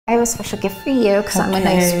I have a special gift for you because I'm a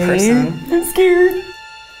nice person. I'm scared.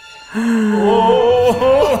 He's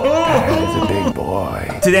a big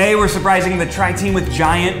boy. Today we're surprising the tri-team with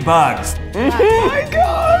giant bugs. Oh my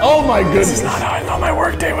god! Oh my goodness. This is not how I thought my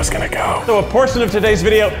workday was gonna go. So a portion of today's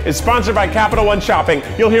video is sponsored by Capital One Shopping.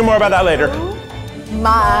 You'll hear more about that later.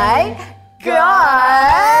 My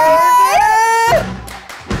God!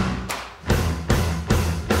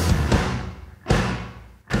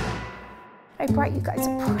 I brought you guys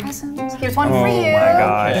a present. Here's one for you. Oh my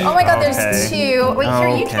gosh. Oh my god, there's two. Wait, here,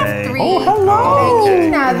 you can have three. Oh, hello. And you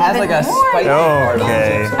can have It has even like a more. spiky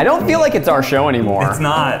Okay. I don't feel like it's our show anymore. It's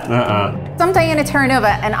not. I'm Diana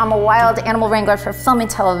Terranova, and I'm a wild animal wrangler for film and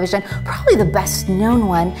television, probably the best known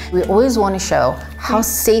one. We always want to show how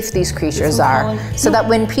safe these creatures are, so that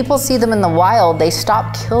when people see them in the wild, they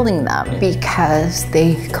stop killing them because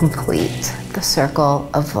they complete the circle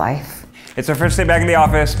of life. It's our first day back in the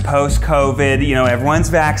office, post-COVID. You know, everyone's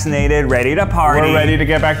vaccinated, ready to party. We're ready to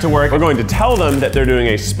get back to work. We're going to tell them that they're doing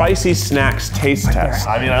a spicy snacks taste test.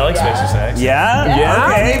 I mean, I like spicy snacks. Yeah?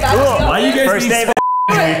 Yeah? Okay, cool. Why you guys First day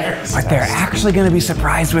but they're actually gonna be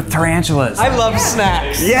surprised with tarantulas. I love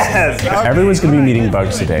snacks. Yes! Everyone's going to be meeting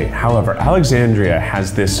bugs today. However, Alexandria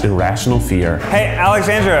has this irrational fear. Hey,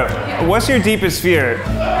 Alexandria, what's your deepest fear?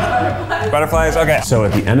 Butterflies? Okay. So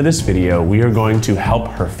at the end of this video, we are going to help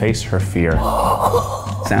her face her fear.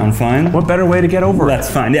 Sound fun? What better way to get over it? Let's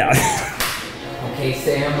find out. Okay,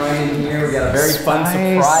 Sam, right in here. We got a very fun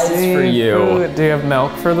surprise for you. Food. Do you have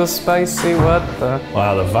milk for the spicy? What the?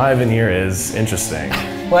 Wow, the vibe in here is interesting.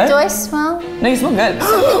 What? Do I smell No, you smell good.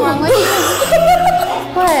 something wrong with you?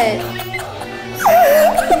 What?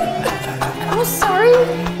 I'm sorry.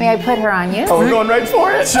 May I put her on you? Oh, we're going right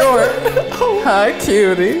for it? Sure. Hi,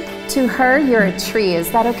 cutie. To her, you're a tree. Is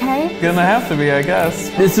that okay? Gonna have to be, I guess.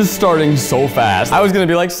 This is starting so fast. I was gonna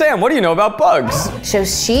be like, Sam, what do you know about bugs? So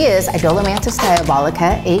she is Idola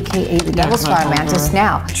diabolica, aka the devil's flower mantis.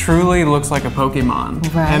 Now, Truly looks like a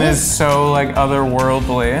Pokemon. Right? And is so like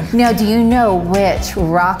otherworldly. now, do you know which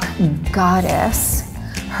rock goddess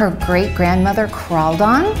her great grandmother crawled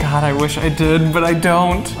on? God, I wish I did, but I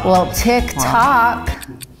don't. Well, tick tock.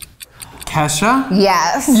 Kesha?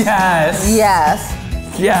 Yes. Yes. Yes.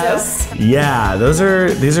 Yes. Yeah, these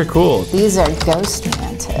are cool. These are ghost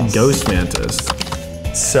mantis. Ghost mantis.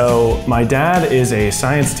 So my dad is a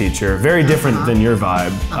science teacher, very different than your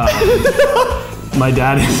vibe. My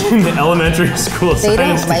dad is in the elementary school They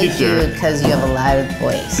science don't like teacher. you because you have a loud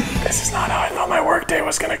voice. This is not how I thought my workday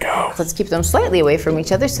was gonna go. Let's keep them slightly away from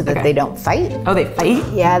each other so that they don't fight. Oh, they fight?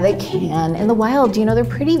 Yeah, they can. In the wild, you know, they're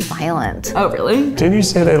pretty violent. Oh, really? Didn't you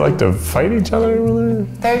say they like to fight each other over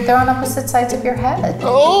there? They're on opposite sides of your head.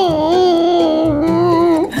 Oh.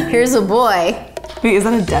 Here's a boy. Wait, is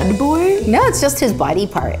that a dead boy? No, it's just his body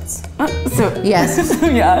parts. Yes.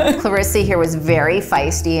 Yeah. Clarissa here was very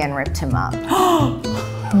feisty and ripped him up.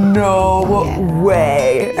 No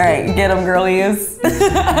way. All right, get them, girlies.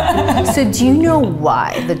 So do you know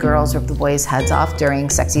why the girls rip the boys' heads off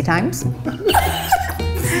during sexy times?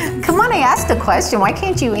 Come on, I asked a question. Why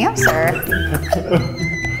can't you answer?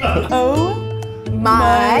 Oh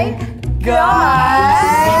My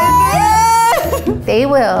God! They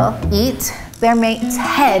will eat their mate's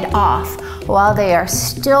head off while they are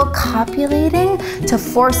still copulating to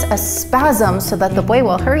force a spasm so that the boy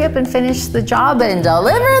will hurry up and finish the job and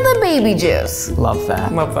deliver the baby juice. Love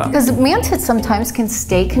that. Love that. Because mantids sometimes can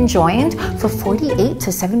stay conjoined for 48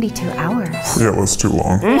 to 72 hours. Yeah, it was too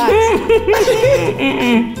long.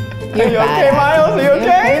 You're okay, Miles? Are you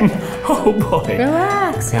okay? Oh boy.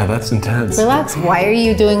 Relax. Yeah, that's intense. Relax. Why are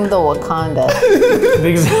you doing the Wakanda?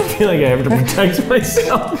 Because I feel like I have to protect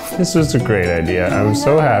myself. This was a great idea. I'm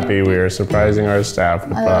so happy we are surprising our staff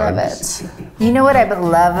with I bugs. love it. You know what I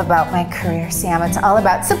love about my career, Sam? It's all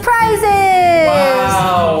about surprises.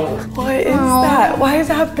 Wow. What is that? Why is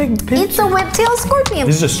that big picture? It's a whip-tailed scorpion.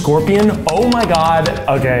 This is a scorpion? Oh my god.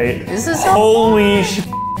 Okay. This is holy sh.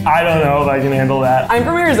 I don't know if I can handle that. I'm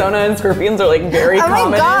from Arizona and scorpions are like very Oh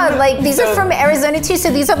common. my god, like these are from Arizona too, so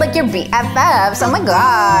these are like your BFFs. Oh my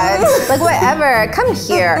god. Like whatever, come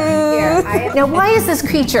here. Now why is this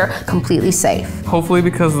creature completely safe? Hopefully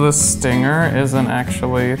because the stinger isn't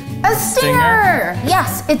actually A stinger!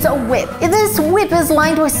 Yes, it's a whip. This whip is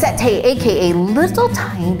lined with setae, aka little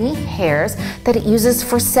tiny hairs that it uses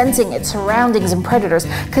for sensing its surroundings and predators.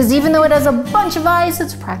 Because even though it has a bunch of eyes,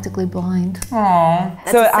 it's practically blind. Aww.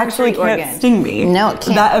 So it actually can't sting me. No, it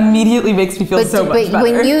can't. That immediately makes me feel so much better.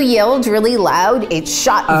 When you yelled really loud, it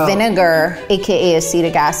shot vinegar, aka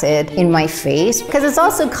acetic acid, in my face. Because it's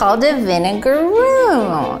also called a vinegar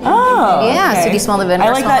room. Oh, yeah. okay. So do you smell the vinegar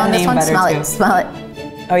I like smell that on this name one? better Smell too. it. Smell it.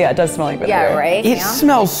 Oh yeah, it does smell like vinegar. Yeah, right? It Sam?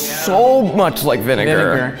 smells so much like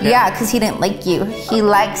vinegar. Yeah, because he didn't like you. He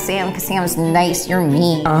likes Sam because Sam's nice. You're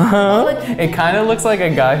mean. It kind of looks like a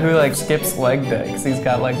guy who like skips leg day because he's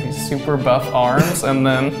got like these super buff arms and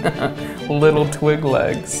then little twig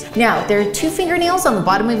legs. Now, there are 2 fingernails on the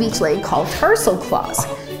bottom of each leg called tarsal claws.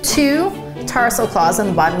 2 tarsal claws on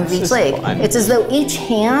the bottom of each leg. It's as though each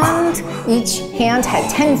hand had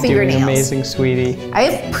 10 fingernails. Doing amazing, sweetie. I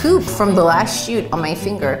have poop from the last shoot on my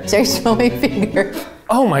finger. So I smell my finger.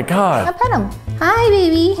 Oh my God. I pet him. Hi,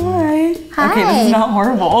 baby. Hi. Hi. Okay, this is not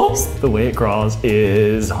horrible. The way it crawls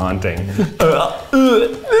is haunting. This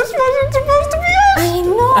wasn't supposed to be us. I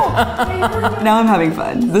know. Now I'm having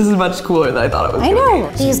fun. This is much cooler than I thought it was. I know.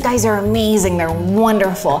 These guys are amazing. They're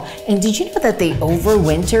wonderful. And did you know that they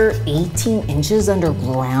overwinter 18 inches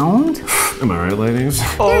underground? Am I right, ladies?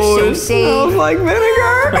 They're so safe. Smells like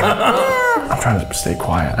vinegar. I'm trying to stay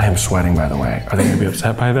quiet. I am sweating, by the way. Are they gonna be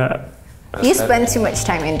upset by that? You spend too much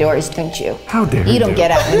time indoors, don't you? How dare you? don't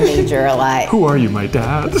get out in nature a lot. Who are you, my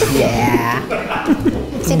dad? Yeah.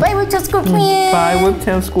 Say bye, whiptail scorpion. Bye,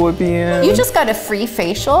 whiptail scorpion. You just got a free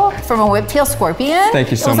facial from a whiptail scorpion. Thank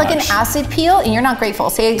you so much. It was like an acid peel, and you're not grateful.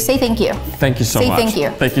 Say thank you. Thank you so much. Say thank you.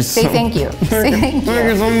 Thank you so much. Say thank you. Say thank you. Thank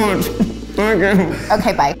you so much. Okay.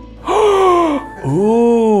 Okay, bye.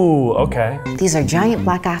 Ooh, okay. These are giant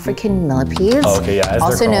black African millipedes, Oh, okay, yeah, as they're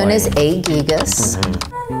also known calling. as A. gigas.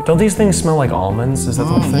 Don't these things smell like almonds? Is that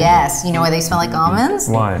the thing? Yes, you know why they smell like almonds?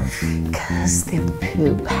 Why? Because the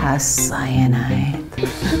poop has cyanide.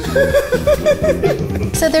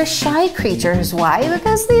 So they're shy creatures. Why?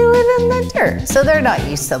 Because they live in the dirt. So they're not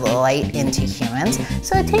used to the light into humans.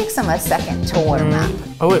 So it takes them a second to warm up.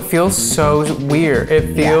 Oh, it feels so weird.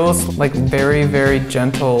 It feels like very, very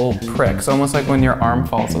gentle pricks, almost like when your arm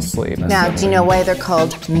falls asleep. Now, do you know why they're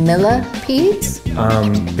called millipedes?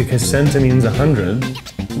 Because centi means 100,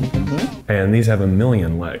 and these have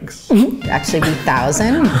 1,000,000 legs. Actually be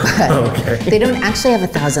 1,000, but Okay. they don't actually have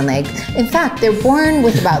 1,000 legs. In fact, they're born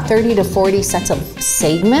with about 30 to 40 sets of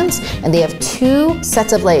segments, and they have 2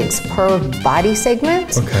 sets of legs per body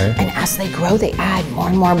segment. Okay. And as they grow, they add more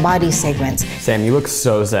and more body segments. Sam, you look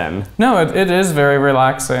so zen. No, it is very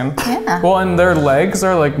relaxing. Yeah. Well, and their legs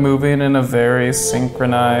are like moving in a very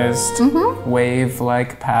synchronized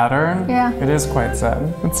wave-like pattern. Yeah. It is quite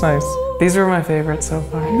zen. It's nice. These are my favorites so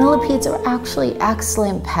far. Millipedes are actually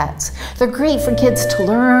excellent pets. They're great for kids to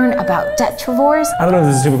learn about detrivores. I don't know if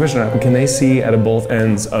this is a stupid question or not, but can they see out of both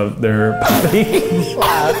ends of their body?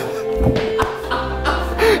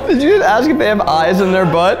 Did you just ask if they have eyes in their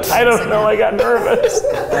butts? I don't know, I got nervous.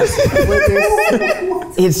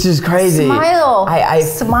 It's just crazy. Smile.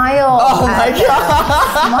 Smile. Oh my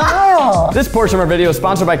God. Smile. This portion of our video is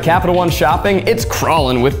sponsored by Capital One Shopping. It's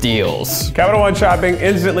crawling with deals. Capital One Shopping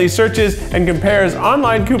instantly searches and compares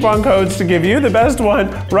online coupon codes to give you the best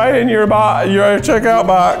one right in your checkout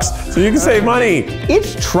box so you can save money.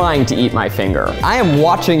 It's trying to eat my finger. I am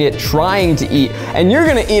watching it trying to eat, and you're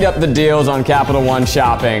gonna eat up the deals on Capital One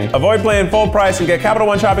Shopping. Avoid paying full price and get Capital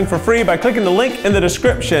One Shopping for free by clicking the link in the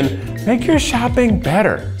description. Make your shopping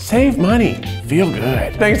better. Save money. Feel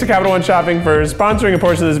good. Thanks to Capital One Shopping for sponsoring a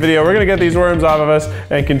portion of this video. We're gonna get these worms off of us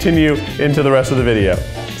and continue into the rest of the video.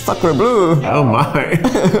 Sucker blue. Oh my.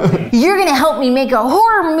 You're gonna help me make a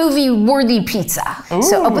horror movie worthy pizza.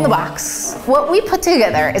 So open the box. What we put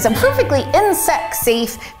together is a perfectly insect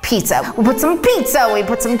safe pizza. We put some pizza, we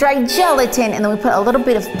put some dry gelatin, and then we put a little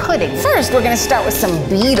bit of pudding. First, we're gonna start with some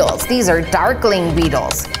beetles. These are darkling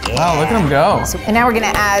beetles. Wow, look at them go. And now we're gonna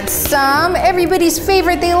add some, everybody's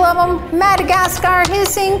favorite, they love them, Madagascar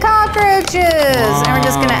hissing cockroaches. And we're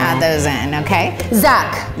just gonna add those in, okay?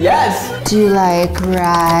 Zach. Yes. Do you like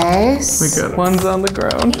rice? We got ones on the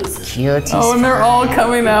ground. Cute. Oh, and they're all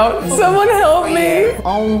coming out. Someone help me.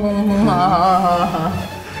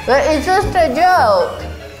 But it's just a joke.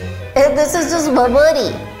 This is just my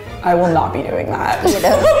buddy. I will not be doing that. You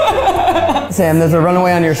know? Sam, there's a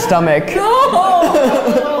runaway on your stomach.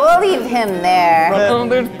 We'll leave him there. Oh,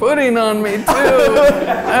 there's pudding on me too.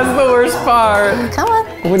 That's the worst part. Come on.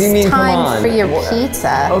 What do you mean, It's come time on? for your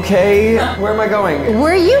pizza. Okay, where am I going?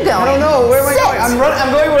 Where are you going? I don't know, where am I Sit. going?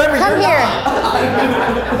 I'm going wherever Come you're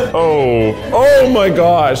here. Oh my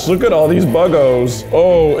gosh, look at all these buggos.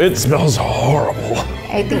 Oh, it smells horrible.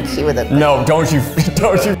 I think he would have. No, don't you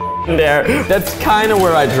dare. That's kind of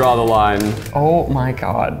where I draw the line. Oh my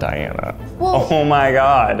God, Diana. Well, Oh my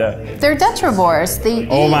God. they're detrivores. They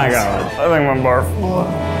Oh my eat. God. I think I'm gonna barf.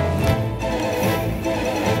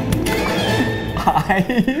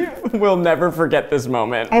 I will never forget this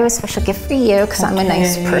moment. I have a special gift for you because I'm a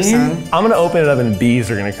nice person. I'm gonna open it up and bees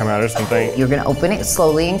are gonna come out or something. You're gonna open it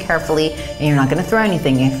slowly and carefully, and you're not gonna throw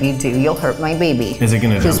anything. If you do, you'll hurt my baby. Is it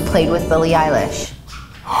gonna Who's jump? played with Billie Eilish.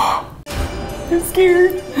 I'm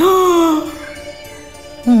scared.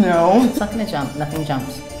 No. It's not gonna jump. Nothing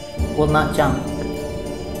jumps. Will not jump.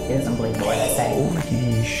 He doesn't believe the word I say.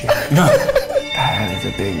 Holy shit. That is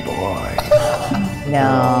a big boy.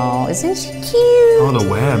 No, isn't she cute? Oh, the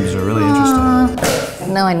webs are really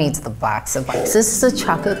interesting. No, I need the box. This is a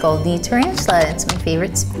chocolate goldie tarantula. It's my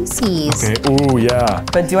favorite species. Okay, ooh, yeah.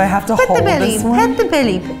 But do I have to Pet hold the belly, this one? pet the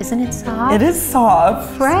belly. Isn't it soft? It is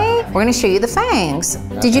soft. Right? We're gonna show you the fangs.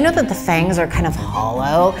 Did you know that the fangs are kind of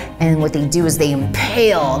hollow? And what they do is they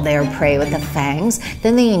impale their prey with the fangs.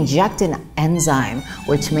 Then they inject an enzyme,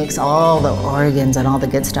 which makes all the organs and all the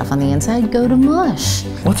good stuff on the inside go to mush.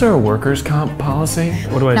 What's our workers' comp policy?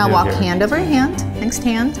 What do I do Now walk here? hand over hand, next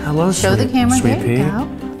hand. Hello, Show the camera, sweet there you pea. go.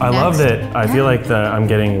 I love Next. that. I feel like I'm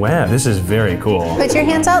getting wet. This is very cool. Put your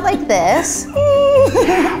hands out like this.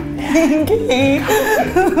 And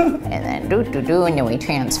then do, and then we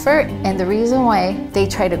transfer. And the reason why they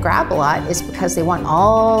try to grab a lot is because they want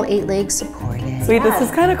all 8 legs supported. Wait, this is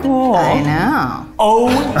kind of cool. I know. Oh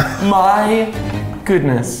my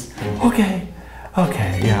goodness. Okay.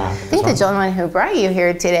 Okay, yeah. I think the gentleman who brought you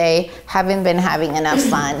here today haven't been having enough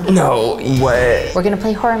fun. No way. We're gonna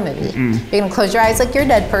play horror movie. You're gonna close your eyes like you're a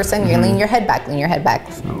dead person. You're gonna lean your head back, lean your head back.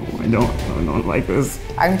 No, I don't like this.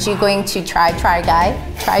 Aren't you going to try guy?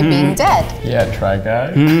 Try being dead. Yeah, try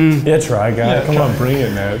guy. Yeah, try, guy. Come on, bring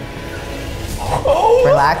it, man. Oh,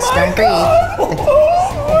 Relax, don't breathe.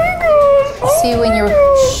 oh my God. See when you're.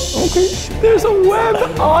 Okay, there's a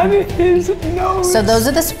web on his nose. So those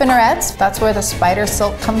are the spinnerets. That's where the spider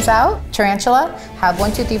silk comes out. Tarantula have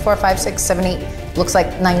 1, 2, 3, 4, 5, 6, 7, 8. Looks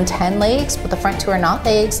like 9, 10 legs, but the front 2 are not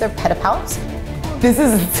legs. They're pedipalps. This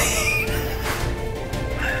is insane.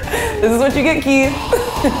 This is what you get, Keith.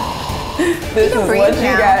 This is what breathe you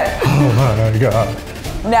now. get. Oh my God.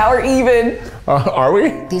 Now we're even. Are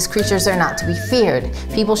we? These creatures are not to be feared.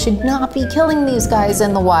 People should not be killing these guys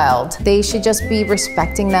in the wild. They should just be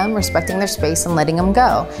respecting them, respecting their space, and letting them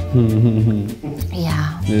go.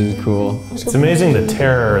 Yeah. This is cool. It's amazing the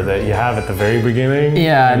terror that you have at the very beginning.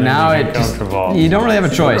 Yeah, and then now you get it just, comfortable. you don't really have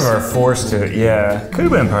a choice. Or forced to, yeah. Could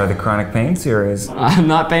have been part of the chronic pain series. I'm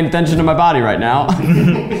not paying attention to my body right now.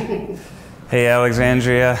 Hey,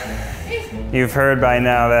 Alexandria. You've heard by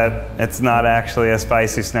now that it's not actually a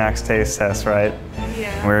spicy snacks taste test, right?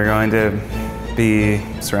 Yeah. We're going to be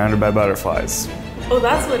surrounded by butterflies. Oh,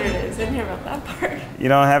 that's what it is. I didn't hear about that part. You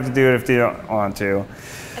don't have to do it if you don't want to.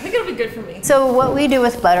 I think it'll be good for me. So what we do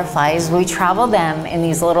with butterflies, we travel them in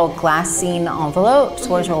these little glassine envelopes,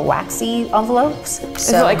 or little waxy envelopes. Is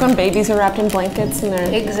it like when babies are wrapped in blankets and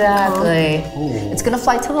they're... Exactly. It's gonna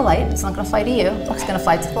fly to the light. It's not gonna fly to you. It's gonna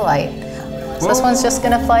fly to the light. So this one's just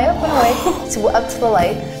gonna fly up and away, so up to the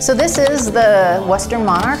light. So this is the Western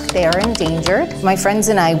monarch. They are endangered. My friends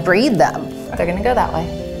and I breed them. They're gonna go that way.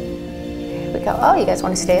 Here we go. Oh, you guys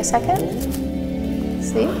wanna stay a second?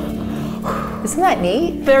 See? Isn't that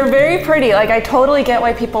neat? They're very pretty. Like, I totally get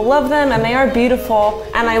why people love them, and they are beautiful,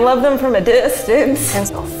 and I love them from a distance. And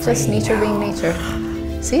just nature being nature.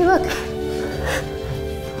 See, look.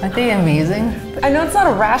 Aren't they amazing? I know it's not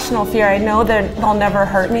a rational fear. I know they'll never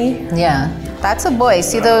hurt me. Yeah, that's a boy.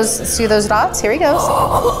 See those dots? Here he goes.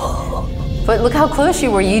 But look how close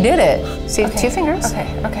you were. You did it. See, Okay. 2 fingers.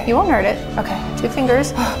 Okay. You won't hurt it. Okay. 2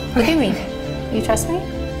 fingers. Look at me. You trust me?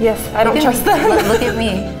 Yes, I don't trust them. Look at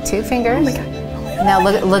me. 2 fingers. Oh my God. Now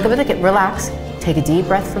look up at the, relax. Take a deep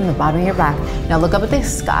breath from the bottom of your back. Now look up at the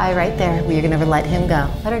sky right there where you're gonna let him go.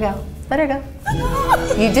 Let her go. Let her go.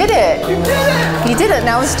 You did it. You did it. You did it.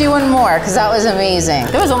 Now let's do one more, because that was amazing.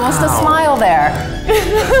 There was almost a smile there.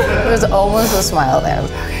 There was almost a smile there.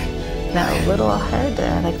 Now a little head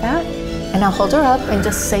there, like that. And now hold her up and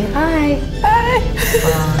just say hi. Hi.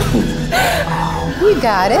 You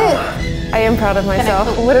got it. I am proud of myself.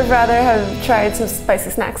 Would have rather have tried some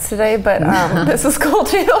spicy snacks today, but this is cool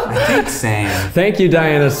too. Same. Thank you,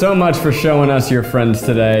 Diana, so much for showing us your friends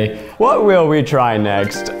today. What will we try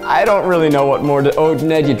next? I don't really know what more to. Oh,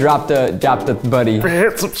 Ned, you dropped the buddy.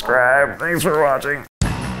 Hit subscribe. Thanks for watching.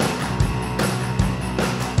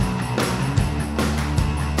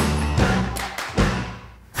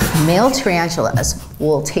 Male tarantulas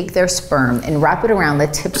will take their sperm and wrap it around the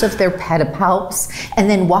tips of their pedipalps and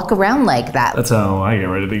then walk around like that. That's how I get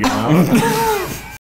ready to go out.